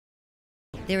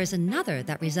There is another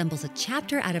that resembles a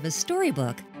chapter out of a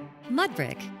storybook,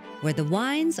 Mudbrick, where the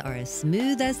wines are as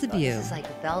smooth as the view. This is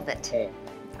like velvet.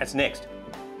 That's next.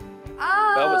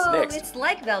 Oh, Velvet's next. It's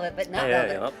like velvet, but not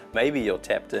velvet. Yeah. Maybe you're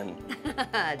tapped in.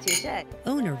 Touche.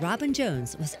 Owner Robin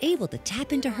Jones was able to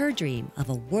tap into her dream of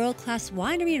a world-class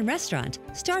winery and restaurant,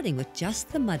 starting with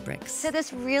just the Mudbricks. So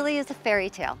this really is a fairy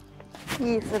tale.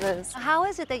 Yes, it is. How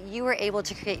is it that you were able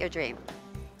to create your dream?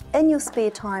 In your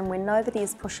spare time when nobody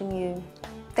is pushing you,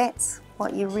 that's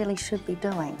what you really should be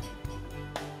doing.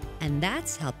 And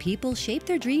that's how people shape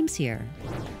their dreams here.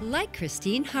 Like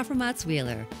Christine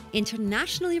Hafermalz-Wheeler,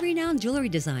 internationally renowned jewelry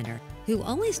designer who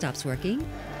only stops working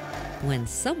when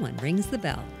someone rings the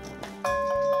bell.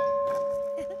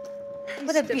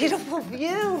 What a beautiful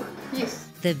view. Yes.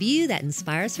 The view that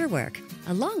inspires her work,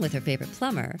 along with her favorite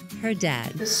plumber, her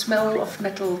dad. The smell of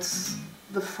metals,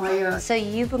 the fire. So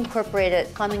you've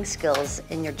incorporated plumbing skills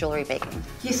in your jewelry baking.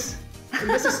 Yes. And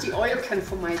this is the oil can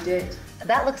for my dad.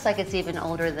 That looks like it's even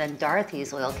older than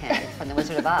Dorothy's oil can from The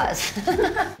Wizard of Oz.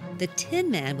 The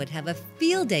Tin Man would have a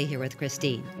field day here with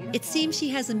Christine. It seems she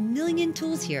has a million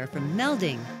tools here, from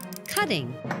melding,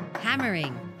 cutting,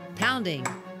 hammering, pounding,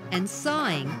 and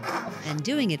sawing, and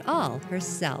doing it all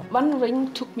herself. One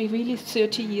ring took me really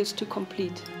 30 years to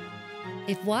complete.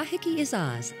 If Waihiki is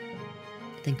Oz,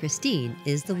 then Christine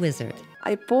is the wizard.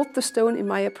 I bought the stone in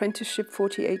my apprenticeship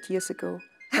 48 years ago.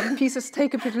 Some pieces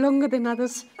take a bit longer than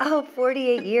others. Oh,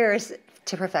 48 years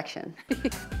to perfection.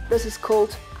 This is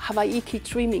called Hawaihiki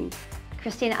dreaming.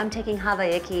 Christine, I'm taking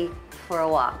Hawaihiki for a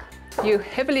walk. You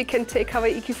happily can take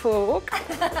Hawaihiki for a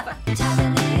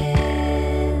walk.